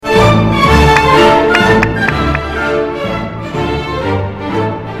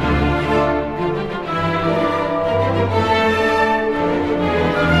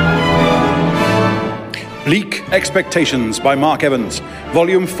Expectations by Mark Evans.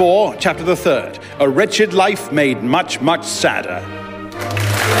 Volume 4, Chapter the 3rd. A Wretched Life Made Much, Much Sadder.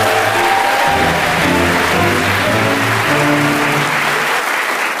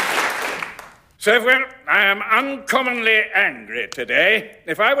 So, well, I am uncommonly angry today.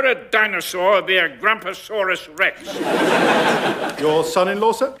 If I were a dinosaur, it'd be a Grumposaurus Rex. Your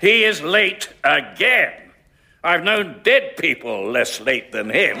son-in-law, sir? He is late again. I've known dead people less late than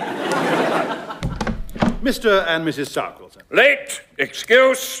him. Mr. and Mrs. Sarkle, sir. Late?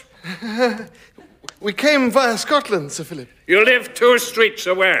 Excuse? We came via Scotland, Sir Philip. You live 2 streets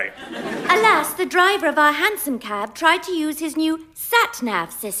away. Alas, the driver of our hansom cab tried to use his new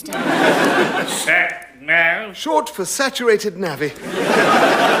sat-nav system. Sat-nav? Short for saturated navvy.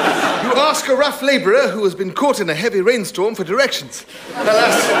 You ask a rough labourer who has been caught in a heavy rainstorm for directions.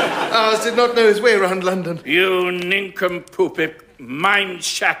 Alas, ours did not know his way around London. You nincompoopic,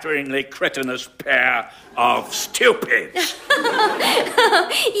 mind-shatteringly cretinous pair of stupids.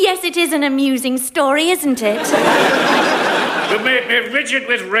 Yes, it is an amusing story, isn't it? You made me rigid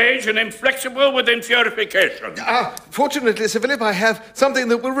with rage and inflexible with infuriation. Fortunately, Sir Philip, I have something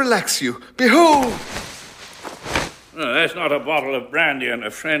that will relax you. Behold! No, that's not a bottle of brandy and a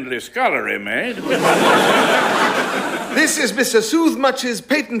friendly scullery maid. This is Mr. Soothmuch's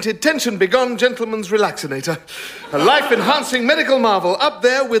patented tension-begone gentleman's relaxinator. A life-enhancing medical marvel up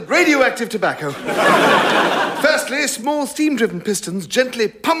there with radioactive tobacco. Firstly, small steam-driven pistons gently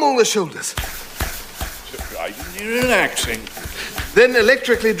pummel the shoulders. Surprisingly relaxing. Then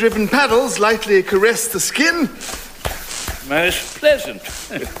electrically driven paddles lightly caress the skin. Most pleasant.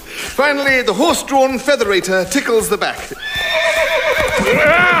 Finally, the horse-drawn featherator tickles the back.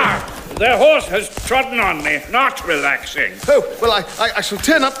 The horse has trodden on me. Not relaxing. Oh, well, I shall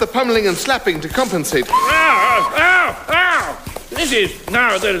turn up the pummeling and slapping to compensate. Ow! This is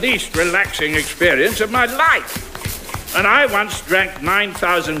now the least relaxing experience of my life. And I once drank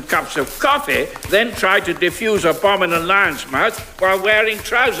 9,000 cups of coffee, then tried to defuse a bomb in a lion's mouth while wearing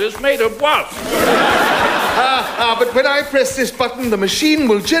trousers made of wasps. But when I press this button, the machine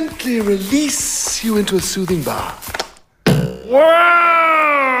will gently release you into a soothing bath.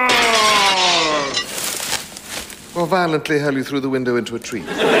 Whoa! Or violently hurl you through the window into a tree.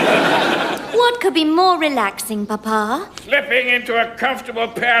 What could be more relaxing, Papa? Slipping into a comfortable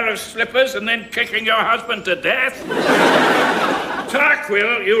pair of slippers and then kicking your husband to death?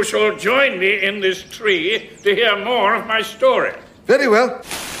 Tarquil, you shall join me in this tree to hear more of my story. Very well.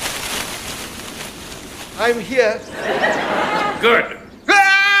 I'm here. Good.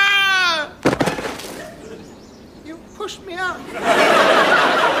 Ah! You pushed me out.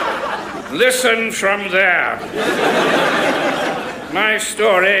 Listen from there. My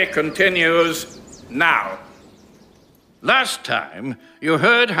story continues now. Last time, you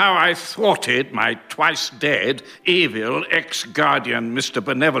heard how I thwarted my twice-dead, evil ex-guardian Mr.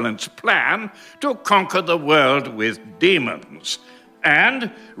 Benevolent's plan to conquer the world with demons, and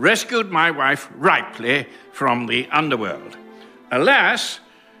rescued my wife Ripley from the underworld. Alas,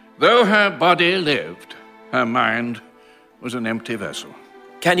 though her body lived, her mind was an empty vessel.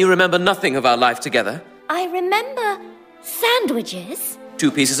 Can you remember nothing of our life together? I remember sandwiches.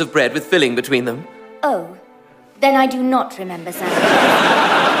 2 pieces of bread with filling between them. Oh, then I do not remember sandwiches.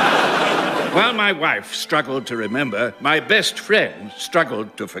 While my wife struggled to remember, my best friend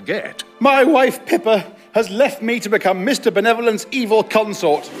struggled to forget. My wife, Pippa, has left me to become Mr. Benevolent's evil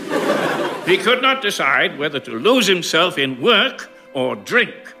consort. He could not decide whether to lose himself in work or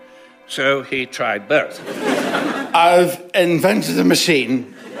drink, so he tried both. I've invented a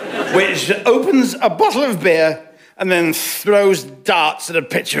machine which opens a bottle of beer and then throws darts at a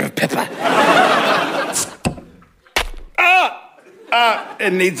picture of Pippa.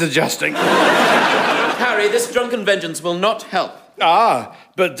 It needs adjusting. Harry, this drunken vengeance will not help.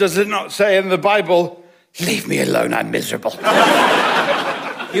 But does it not say in the Bible, leave me alone, I'm miserable?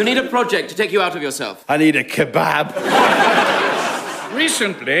 You need a project to take you out of yourself. I need a kebab.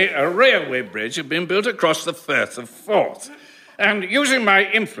 Recently, a railway bridge had been built across the Firth of Forth. And using my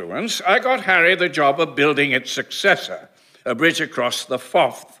influence, I got Harry the job of building its successor, a bridge across the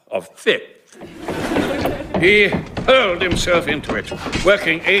Forth of Fifth. He hurled himself into it,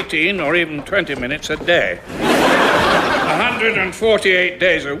 working 18 or even 20 minutes a day. 148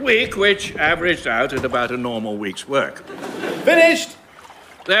 days a week, which averaged out at about a normal week's work. Finished!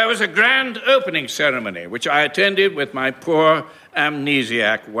 There was a grand opening ceremony, which I attended with my poor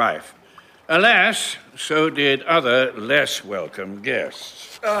amnesiac wife. Alas, so did other less welcome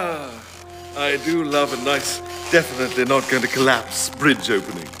guests. I do love a nice, definitely not going to collapse bridge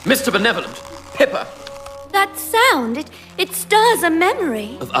opening. Mr. Benevolent, Pippa. That sound, it stirs a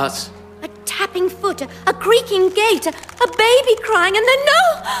memory. Of us? A tapping foot, a creaking gate, a baby crying, and then no!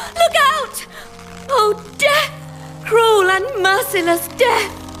 Look out! Oh, death! Cruel and merciless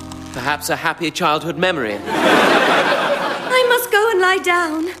death! Perhaps a happy childhood memory. I must go and lie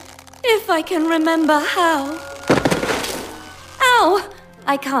down, if I can remember how. Ow!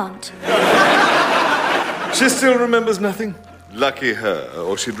 I can't. She still remembers nothing? Lucky her,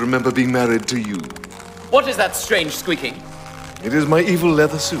 or she'd remember being married to you. What is that strange squeaking? It is my evil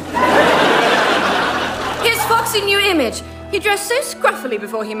leather suit. Here's Foxy's new image. He dressed so scruffily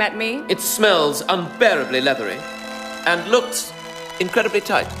before he met me. It smells unbearably leathery and looks incredibly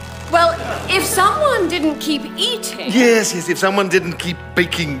tight. Well, if someone didn't keep eating... Yes, if someone didn't keep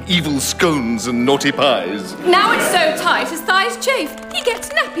baking evil scones and naughty pies. Now it's so tight, his thighs chafe. He gets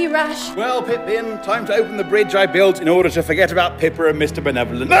nappy rash. Well, Pippin, time to open the bridge I built in order to forget about Pippa and Mr.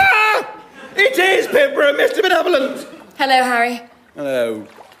 Benevolent. Ah! It is Pippa and Mr. Benevolent! Hello, Harry. Hello,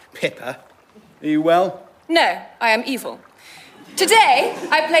 Pippa. Are you well? No, I am evil. Today,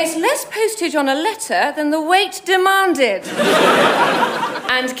 I placed less postage on a letter than the weight demanded.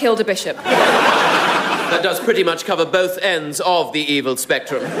 And killed a bishop. That does pretty much cover both ends of the evil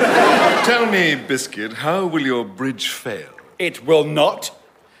spectrum. Tell me, Biscuit, how will your bridge fail? It will not,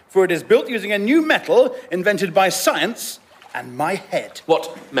 for it is built using a new metal invented by science and my head.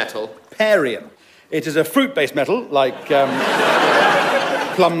 What metal? Perium. It is a fruit-based metal, like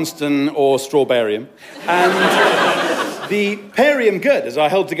plumston or strawberrium. And the perium girders are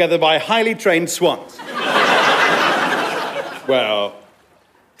held together by highly trained swans. Well,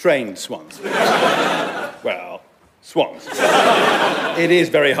 trained swans. Well, swans. It is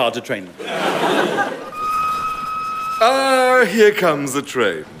very hard to train them. Ah, here comes the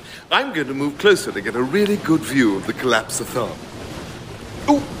train. I'm going to move closer to get a really good view of the collapse-a-thon.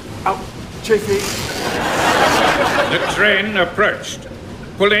 Ooh, ow, chafing. The train approached,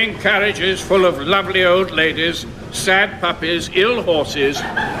 pulling carriages full of lovely old ladies, sad puppies, ill horses,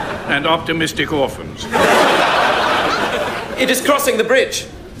 and optimistic orphans. It is crossing the bridge.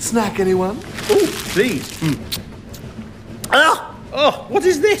 Snack, anyone? Oh, please. Oh, what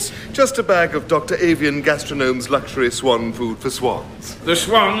is this? Just a bag of Dr. Avian Gastronome's luxury swan food for swans. The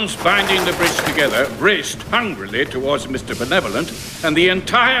swans, binding the bridge together, raced hungrily towards Mr. Benevolent, and the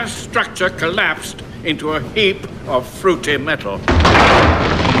entire structure collapsed into a heap of fruity metal.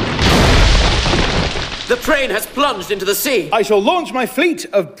 The train has plunged into the sea. I shall launch my fleet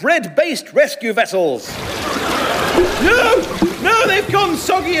of bread-based rescue vessels. No, they've gone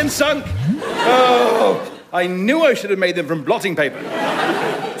soggy and sunk. Oh, I knew I should have made them from blotting paper.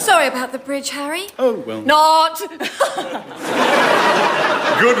 Sorry about the bridge, Harry. Oh, well. Not.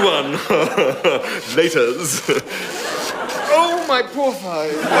 Good one. Laters. Oh, my poor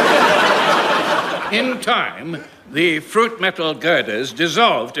thigh. In time, the fruit metal girders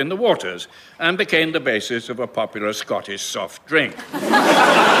dissolved in the waters and became the basis of a popular Scottish soft drink.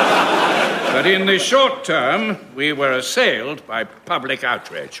 But in the short term, we were assailed by public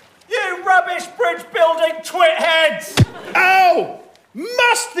outrage. You rubbish bridge-building twit-heads! Ow!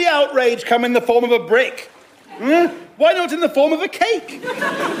 Must the outrage come in the form of a brick? Why not in the form of a cake?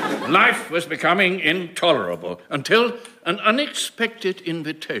 Life was becoming intolerable until an unexpected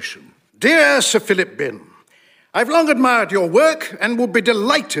invitation. Dear Sir Philip Bin, I've long admired your work and would be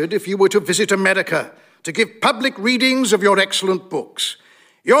delighted if you were to visit America to give public readings of your excellent books.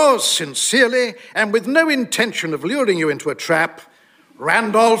 Yours sincerely, and with no intention of luring you into a trap,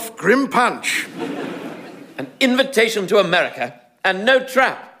 Randolph Grimpunch. An invitation to America, and no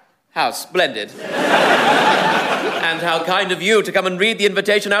trap. How splendid. And how kind of you to come and read the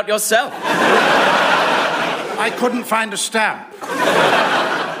invitation out yourself. I couldn't find a stamp.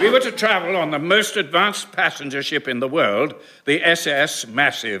 We were to travel on the most advanced passenger ship in the world, the SS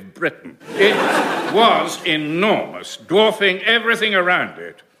Massive Britain. It was enormous, dwarfing everything around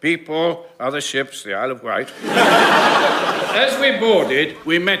it. People, other ships, the Isle of Wight. As we boarded,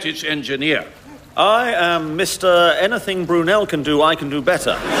 we met its engineer. I am Mr. Anything Brunel can do, I can do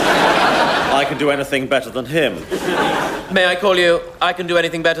better. I can do anything better than him. May I call you I can do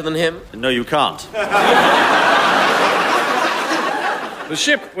anything better than him? No, you can't. The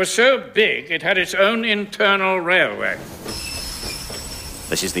ship was so big, it had its own internal railway.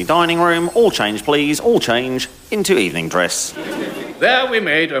 This is the dining room. All change, please. All change into evening dress. There we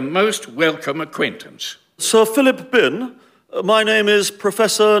made a most welcome acquaintance. Sir Philip Bin, my name is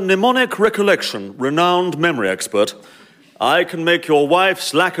Professor Mnemonic Recollection, renowned memory expert. I can make your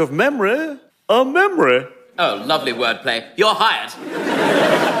wife's lack of memory a memory. Oh, lovely wordplay. You're hired.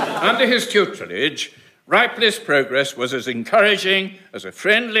 Under his tutelage, Ripley's progress was as encouraging as a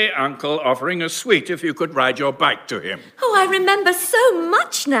friendly uncle offering a sweet if you could ride your bike to him. Oh, I remember so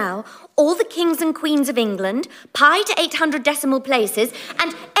much now. All the kings and queens of England, pi to 800 decimal places,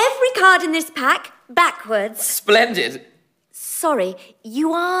 and every card in this pack backwards. Splendid. Sorry,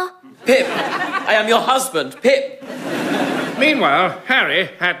 you are? Pip. I am your husband, Pip. Meanwhile, Harry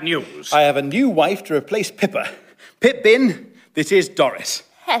had news. I have a new wife to replace Pippa. Pip Bin, this is Doris.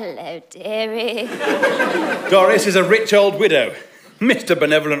 Hello, dearie. Doris is a rich old widow. Mr.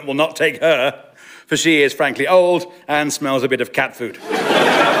 Benevolent will not take her, for she is frankly old and smells a bit of cat food.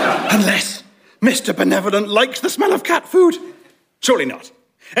 Unless Mr. Benevolent likes the smell of cat food. Surely not.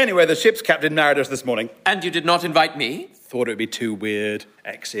 Anyway, the ship's captain married us this morning. And you did not invite me? Thought it would be too weird.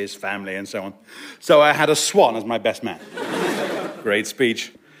 Exes, family, and so on. So I had a swan as my best man. Great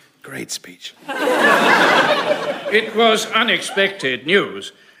speech. Great speech. It was unexpected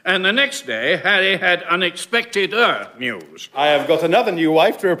news, and the next day, Harry had unexpected-er news. I have got another new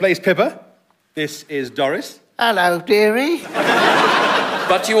wife to replace Pippa. This is Doris. Hello, dearie.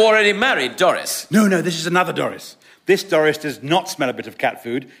 But you already married Doris. No, this is another Doris. This Doris does not smell a bit of cat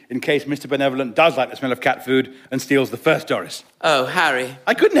food, in case Mr. Benevolent does like the smell of cat food and steals the first Doris. Oh, Harry.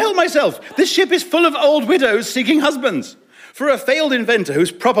 I couldn't help myself. This ship is full of old widows seeking husbands. For a failed inventor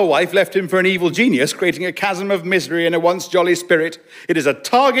whose proper wife left him for an evil genius, creating a chasm of misery in a once jolly spirit, it is a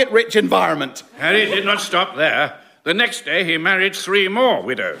target-rich environment. Harry did not stop there. The next day, he married 3 more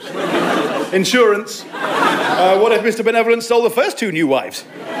widows. Insurance. What if Mr. Benevolent stole the first 2 new wives?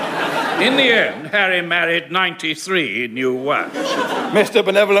 In the end, Harry married 93 new wives. Mr.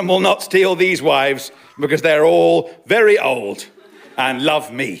 Benevolent will not steal these wives because they're all very old and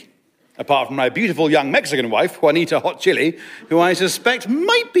love me. Apart from my beautiful young Mexican wife, Juanita Hot Chili, who I suspect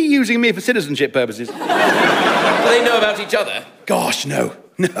might be using me for citizenship purposes. Do they know about each other? Gosh, no.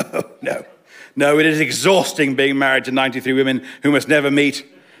 No, it is exhausting being married to 93 women who must never meet.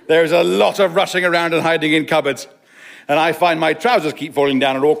 There is a lot of rushing around and hiding in cupboards. And I find my trousers keep falling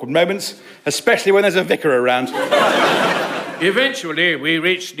down at awkward moments, especially when there's a vicar around. Eventually, we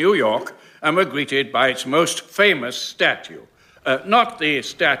reached New York and were greeted by its most famous statue. Not the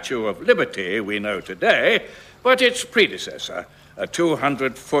Statue of Liberty we know today, but its predecessor, a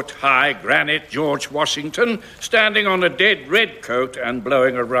 200-foot-high granite George Washington standing on a dead red coat and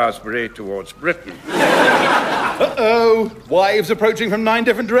blowing a raspberry towards Britain. Uh-oh, wives approaching from 9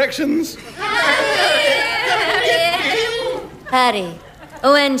 different directions. Harry,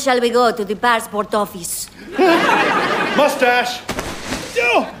 when shall we go to the passport office? Mustache.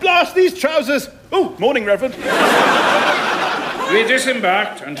 Oh, blast these trousers. Oh, morning, Reverend. We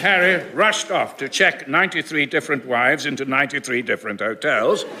disembarked, and Harry rushed off to check 93 different wives into 93 different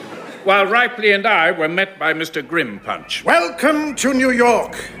hotels, while Ripley and I were met by Mr. Grimpunch. Welcome to New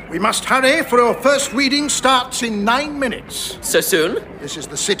York. We must hurry, for our first reading starts in 9 minutes. So soon? This is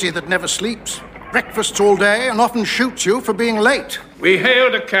the city that never sleeps, breakfasts all day, and often shoots you for being late. We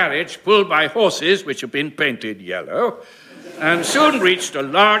hailed a carriage pulled by horses which had been painted yellow, and soon reached a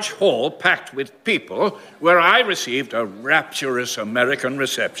large hall packed with people where I received a rapturous American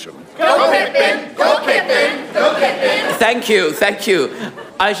reception. Go Pippin! Go Pippin! Go Pippin! Thank you.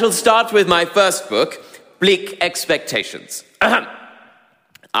 I shall start with my first book, Bleak Expectations.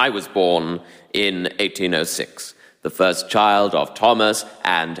 I was born in 1806, the first child of Thomas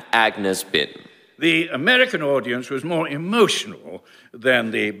and Agnes Bin. The American audience was more emotional than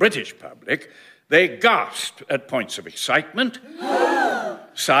the British public. They gasped at points of excitement,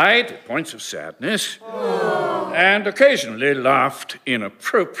 sighed at points of sadness, and occasionally laughed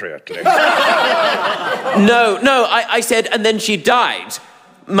inappropriately. No, I said, and then she died.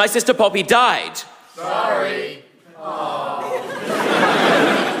 My sister Poppy died. Sorry.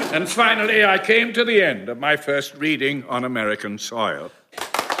 And finally, I came to the end of my first reading on American soil.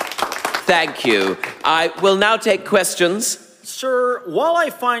 Thank you. I will now take questions. Sir, while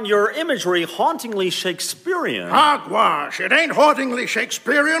I find your imagery hauntingly Shakespearean... Hogwash. It ain't hauntingly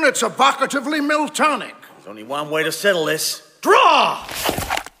Shakespearean, it's evocatively Miltonic. There's only one way to settle this. Draw!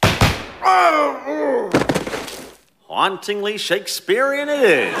 Hauntingly Shakespearean it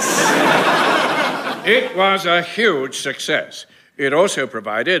is. It was a huge success. It also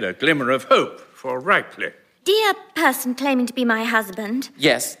provided a glimmer of hope for Ripley. Dear person claiming to be my husband,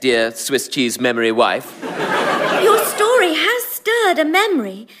 Yes, dear Swiss cheese memory wife. your story has stirred a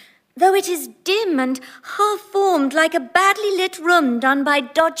memory, though it is dim and half-formed like a badly lit room done by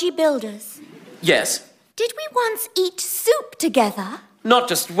dodgy builders. Yes. Did we once eat soup together? Not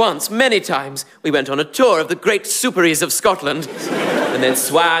just once, many times. We went on a tour of the great souperies of Scotland and then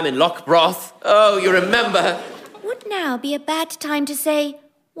swam in Loch Broth. Oh, you remember. Would now be a bad time to say,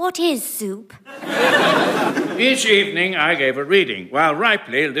 What is soup? Each evening I gave a reading, while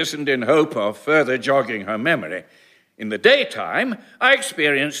Ripley listened in hope of further jogging her memory. In the daytime, I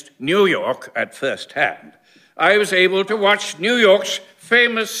experienced New York at first hand. I was able to watch New York's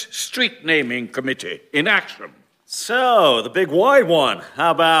famous street naming committee in action. So, the big wide one.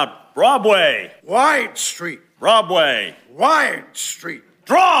 How about Broadway? Wide Street. Broadway. Wide Street.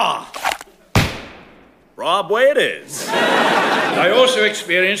 Draw! Broadway it is. I also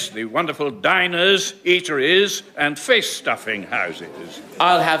experienced the wonderful diners, eateries, and face-stuffing houses.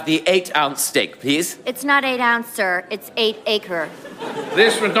 I'll have the 8-ounce steak, please. It's not 8 ounce, sir. It's 8 acre.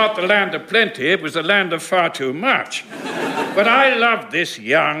 This was not the land of plenty, it was the land of far too much. But I loved this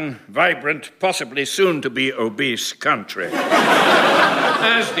young, vibrant, possibly soon-to-be obese country.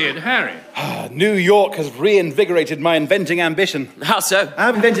 As did Harry. New York has reinvigorated my inventing ambition. How so?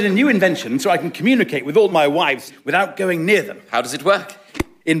 I've invented a new invention so I can communicate with all my wives without going near them. How does it work?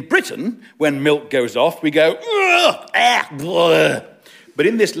 In Britain, when milk goes off, we go, "Ugh, ah, blah." But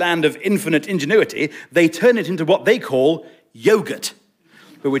in this land of infinite ingenuity, they turn it into what they call yogurt,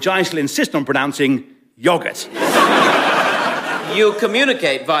 but which I shall insist on pronouncing yogurt. You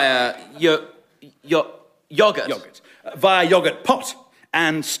communicate via yogurt. Yogurt. Via yogurt pot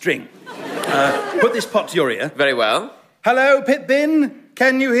and string. Put this pot to your ear. Very well. Hello, Pip-Bin.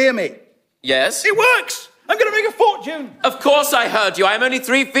 Can you hear me? Yes? It works! I'm going to make a fortune! Of course I heard you. I'm only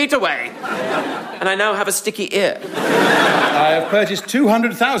 3 feet away. And I now have a sticky ear. I have purchased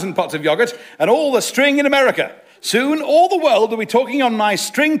 200,000 pots of yogurt and all the string in America. Soon, all the world will be talking on my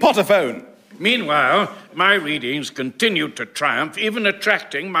string potophone. Meanwhile, my readings continued to triumph, even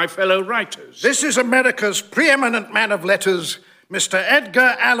attracting my fellow writers. This is America's preeminent man of letters, Mr.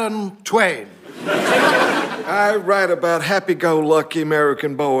 Edgar Allan Twain. I write about happy-go-lucky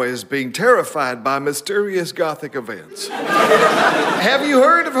American boys being terrified by mysterious Gothic events. Have you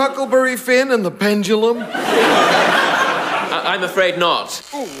heard of Huckleberry Finn and the Pendulum? I'm afraid not.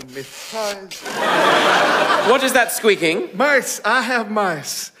 Oh, Miss Pies. What is that squeaking? Mice. I have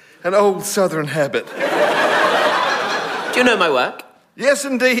mice. An old Southern habit. Do you know my work? Yes,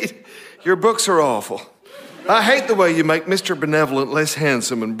 indeed. Your books are awful. I hate the way you make Mr. Benevolent less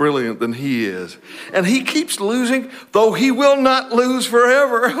handsome and brilliant than he is. And he keeps losing, though he will not lose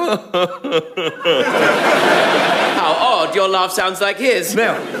forever. How odd. Your laugh sounds like his.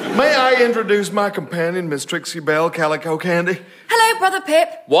 Now, may I introduce my companion, Miss Trixie Bell, Calico Candy? Hello, Brother Pip.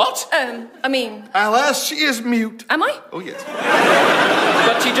 What? Alas, she is mute. Am I? Oh, yes.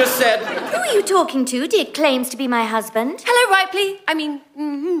 But she just said... Who are you talking to, dear claims to be my husband? Hello, Ripley.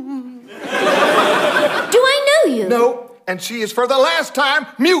 Do I know you? No, and she is for the last time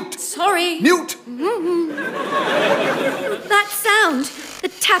mute. Sorry. Mute. That sound. The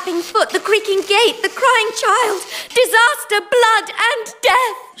tapping foot, the creaking gate, the crying child. Disaster, blood, and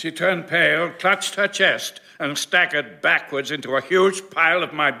death. She turned pale, clutched her chest, and staggered backwards into a huge pile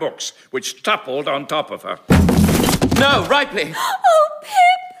of my books, which toppled on top of her. No, Ripley. Oh,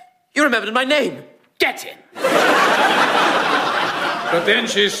 Pip. You remembered my name. Get in. But then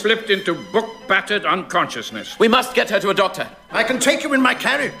she slipped into book-battered unconsciousness. We must get her to a doctor. I can take you in my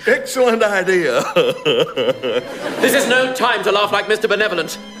carriage. Excellent idea. This is no time to laugh like Mr.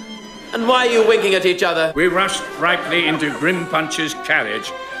 Benevolent. And why are you winking at each other? We rushed Ripley into Grim Punch's carriage.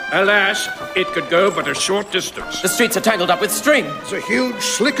 Alas, it could go but a short distance. The streets are tangled up with string. There's a huge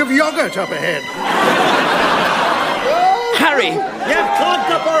slick of yogurt up ahead. Harry! You've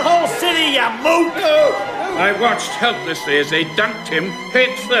clogged up our whole city, you moot! I watched helplessly as they dunked him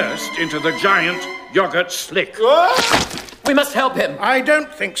head first into the giant yogurt slick. We must help him. I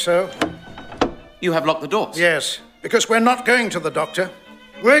don't think so. You have locked the doors. Yes, because we're not going to the doctor.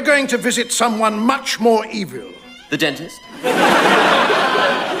 We're going to visit someone much more evil. The dentist?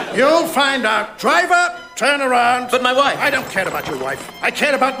 You'll find out. Driver, turn around. But my wife. I don't care about your wife. I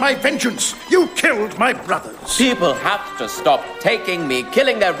care about my vengeance. You killed my brothers. People have to stop taking me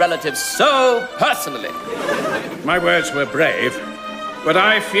killing their relatives so personally. My words were brave, but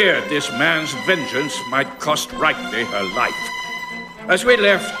I feared this man's vengeance might cost Ripley her life. As we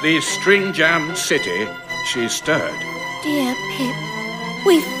left the string-jammed city, she stirred. Dear Pip,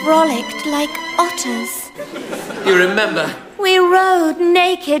 we frolicked like otters. You remember? We rode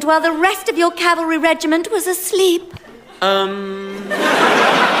naked while the rest of your cavalry regiment was asleep.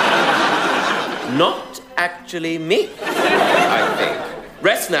 Not actually me, I think.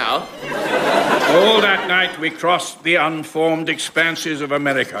 Rest now. All that night we crossed the unformed expanses of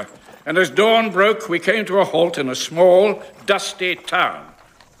America, and as dawn broke, we came to a halt in a small, dusty town,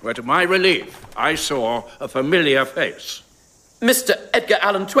 where to my relief, I saw a familiar face. Mr. Edgar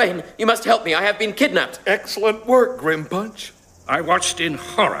Allan Twain, you must help me. I have been kidnapped. Excellent work, Grim Punch. I watched in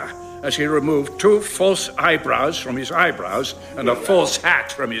horror as he removed 2 false eyebrows from his eyebrows and a false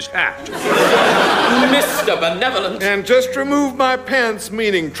hat from his hat. Mr. Benevolent! And just remove my pants,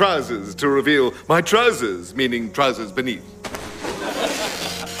 meaning trousers, to reveal my trousers, meaning trousers beneath.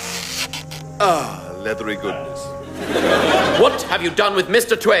 Ah, leathery goodness. What have you done with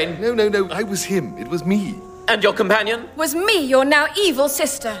Mr. Twain? No, I was him. It was me. And your companion? Was me, your now evil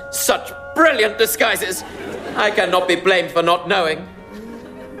sister. Such brilliant disguises. I cannot be blamed for not knowing.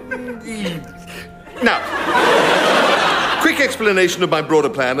 Now, quick explanation of my broader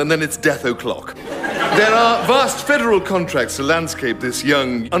plan, and then it's death o'clock. There are vast federal contracts to landscape this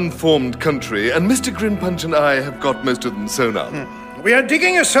young, unformed country, and Mr. Grinpunch and I have got most of them sewn up. We are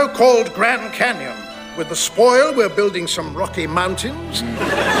digging a so-called Grand Canyon. With the spoil, we're building some rocky mountains.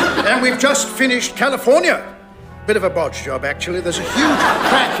 And we've just finished California. Bit of a bodge job, actually. There's a huge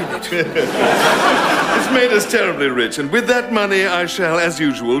crack in it. It's made us terribly rich, and with that money, I shall, as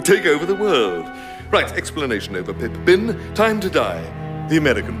usual, take over the world. Right, explanation over, Pip. Bin, time to die. The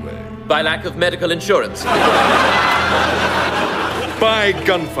American way. By lack of medical insurance. By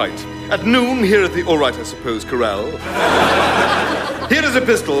gunfight. At noon, here at the, all right, I suppose, corral. Here is a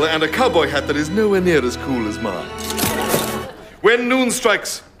pistol and a cowboy hat that is nowhere near as cool as mine. When noon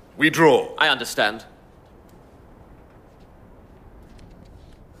strikes, we draw. I understand.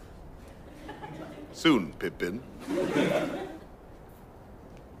 Soon, Pippin.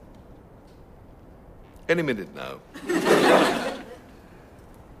 Any minute now.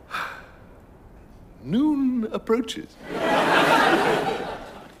 Noon approaches.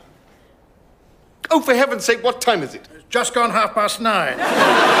 Oh, for heaven's sake, what time is it? It's just gone 9:30.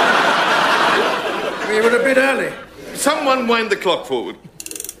 We were a bit early. Someone wind the clock forward.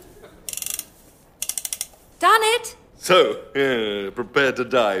 Done it. So, prepare to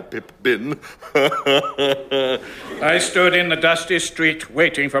die, Pip-Bin. I stood in the dusty street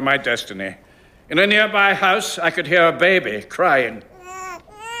waiting for my destiny. In a nearby house, I could hear a baby crying.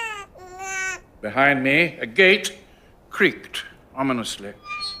 Behind me, a gate creaked ominously,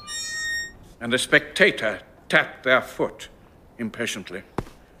 and a spectator tapped their foot impatiently.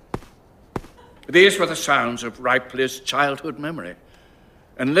 These were the sounds of Ripley's childhood memory.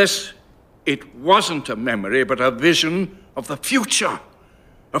 Unless it wasn't a memory, but a vision of the future.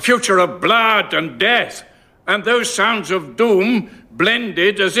 A future of blood and death. And those sounds of doom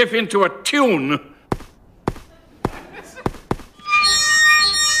blended as if into a tune.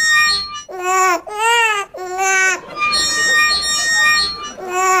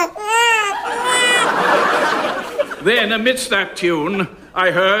 Then, amidst that tune,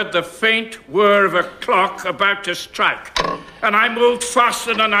 I heard the faint whir of a clock about to strike. And I moved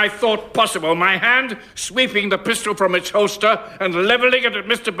faster than I thought possible, my hand sweeping the pistol from its holster and leveling it at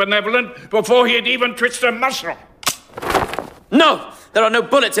Mr. Benevolent before he had even twitched a muscle. No! There are no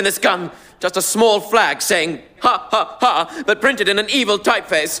bullets in this gun. Just a small flag saying, ha, ha, ha, but printed in an evil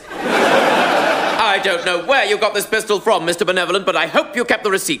typeface. I don't know where you got this pistol from, Mr. Benevolent, but I hope you kept the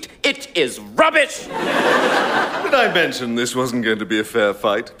receipt. It is rubbish! Did I mention this wasn't going to be a fair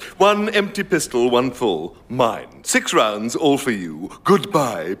fight? 1 empty pistol, 1 full. Mine. 6 rounds, all for you.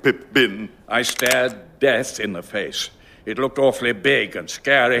 Goodbye, Pip-Bin. I stared death in the face. It looked awfully big and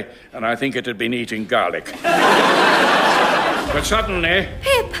scary, and I think it had been eating garlic. But suddenly...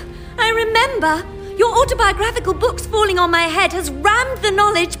 Pip, I remember. Your autobiographical book's falling on my head has rammed the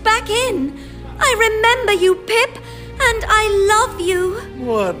knowledge back in. I remember you, Pip, and I love you.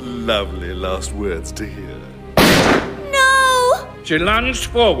 What lovely last words to hear. No! She lunged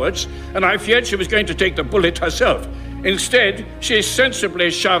forwards, and I feared she was going to take the bullet herself. Instead, she sensibly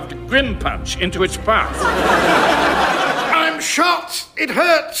shoved Grinpunch into its path. I'm shot. It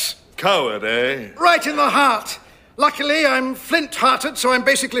hurts. Coward, eh? Right in the heart. Luckily, I'm flint-hearted, so I'm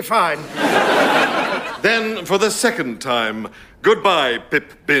basically fine. Then, for the second time, goodbye,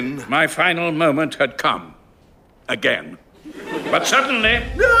 Pip-Bin. My final moment had come. Again. But suddenly...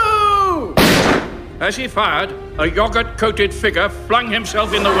 No! As he fired, a yogurt-coated figure flung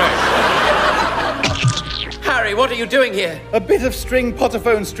himself in the way. Harry, what are you doing here? A bit of string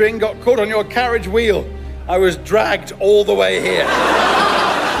potophone string got caught on your carriage wheel. I was dragged all the way here.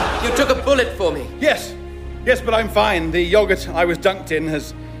 You took a bullet for me. Yes, but I'm fine. The yogurt I was dunked in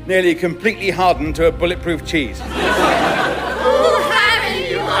has nearly completely hardened to a bulletproof cheese. Oh,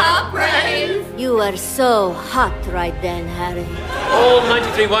 Harry, you are brave. You were so hot right then, Harry. All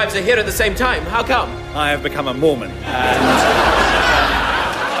 93 wives are here at the same time. How come? I have become a Mormon and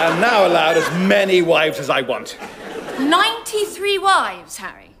am now allowed as many wives as I want. 93 wives,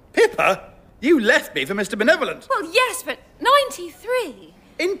 Harry. Pippa, you left me for Mr. Benevolent. Well, yes, but 93.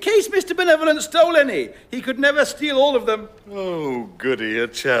 in case Mr. Benevolent stole any. He could never steal all of them. Oh, goody, a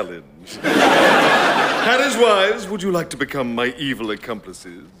challenge. Harry's wives, would you like to become my evil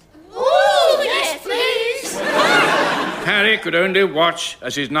accomplices? Ooh, yes, please. Harry could only watch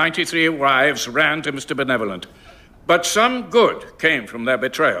as his 93 wives ran to Mr. Benevolent. But some good came from their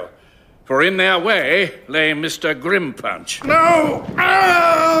betrayal. For in their way lay Mr. Grimpunch. No!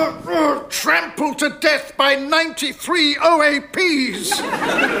 Trampled to death by 93 OAPs!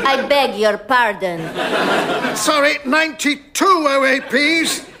 I beg your pardon. Sorry, 92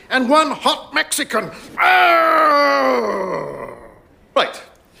 OAPs and one hot Mexican. Right.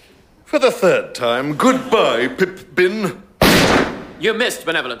 For the third time, goodbye, Pip-Bin. You missed,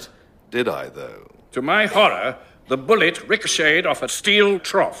 Benevolent. Did I, though? To my horror, the bullet ricocheted off a steel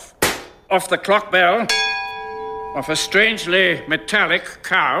trough, off the clock bell, off a strangely metallic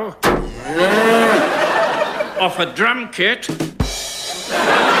cow, off a drum kit,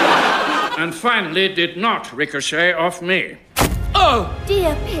 and finally did not ricochet off me. Oh!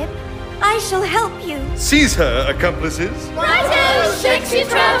 Dear Pip, I shall help you. Seize her, accomplices. Righto, sexy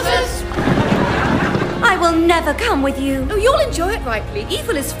trousers. I will never come with you. Oh, you'll enjoy it, rightly.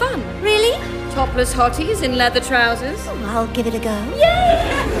 Evil is fun. Really? Topless hotties in leather trousers. Oh, I'll give it a go.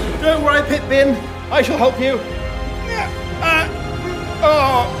 Yay! Don't worry, Pip-Bin. I shall help you.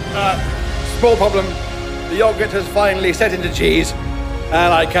 Small problem. The yogurt has finally set into cheese,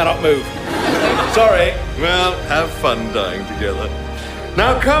 and I cannot move. Sorry. Well, have fun dying together.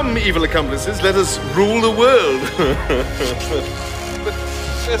 Now come, evil accomplices, let us rule the world. But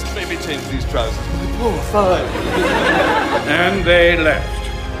first maybe change these trousers. My poor fine. And they left.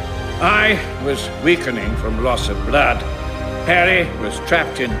 I was weakening from loss of blood. Harry was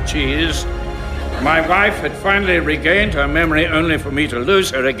trapped in cheese. My wife had finally regained her memory only for me to lose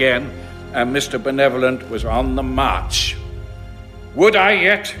her again, and Mr. Benevolent was on the march. Would I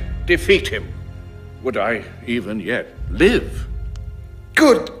yet defeat him? Would I even yet live?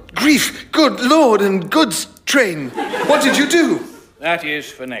 Good grief, good lord, and goods train. What did you do? That is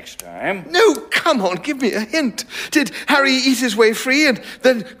for next time. No, come on, give me a hint. Did Harry eat his way free and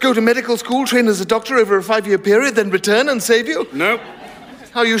then go to medical school, train as a doctor over a 5-year period, then return and save you? Nope.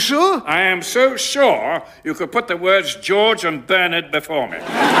 Are you sure? I am so sure you could put the words George and Bernard before me.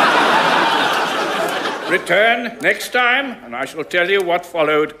 Return next time, and I shall tell you what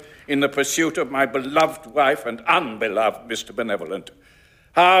followed in the pursuit of my beloved wife and unbeloved Mr. Benevolent.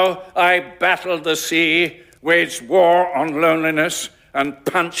 How I battled the sea, waged war on loneliness, and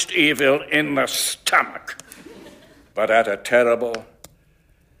punched evil in the stomach. But at a terrible,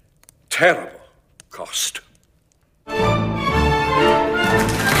 terrible cost.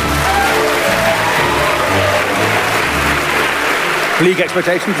 Bleak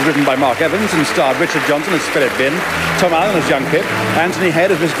Expectations was written by Mark Evans and starred Richard Johnson as Philip Bin, Tom Allen as young Pip, Anthony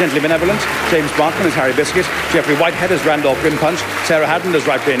Head as Mr. Gently Benevolent, James Barkman as Harry Biscuit, Geoffrey Whitehead as Randolph Grimpunch, Sarah Haddon as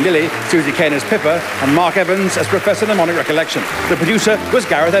Ripe Green Lily, Susie Kane as Pippa, and Mark Evans as Professor Mnemonic Recollection. The producer was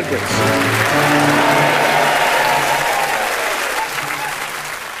Gareth Edwards.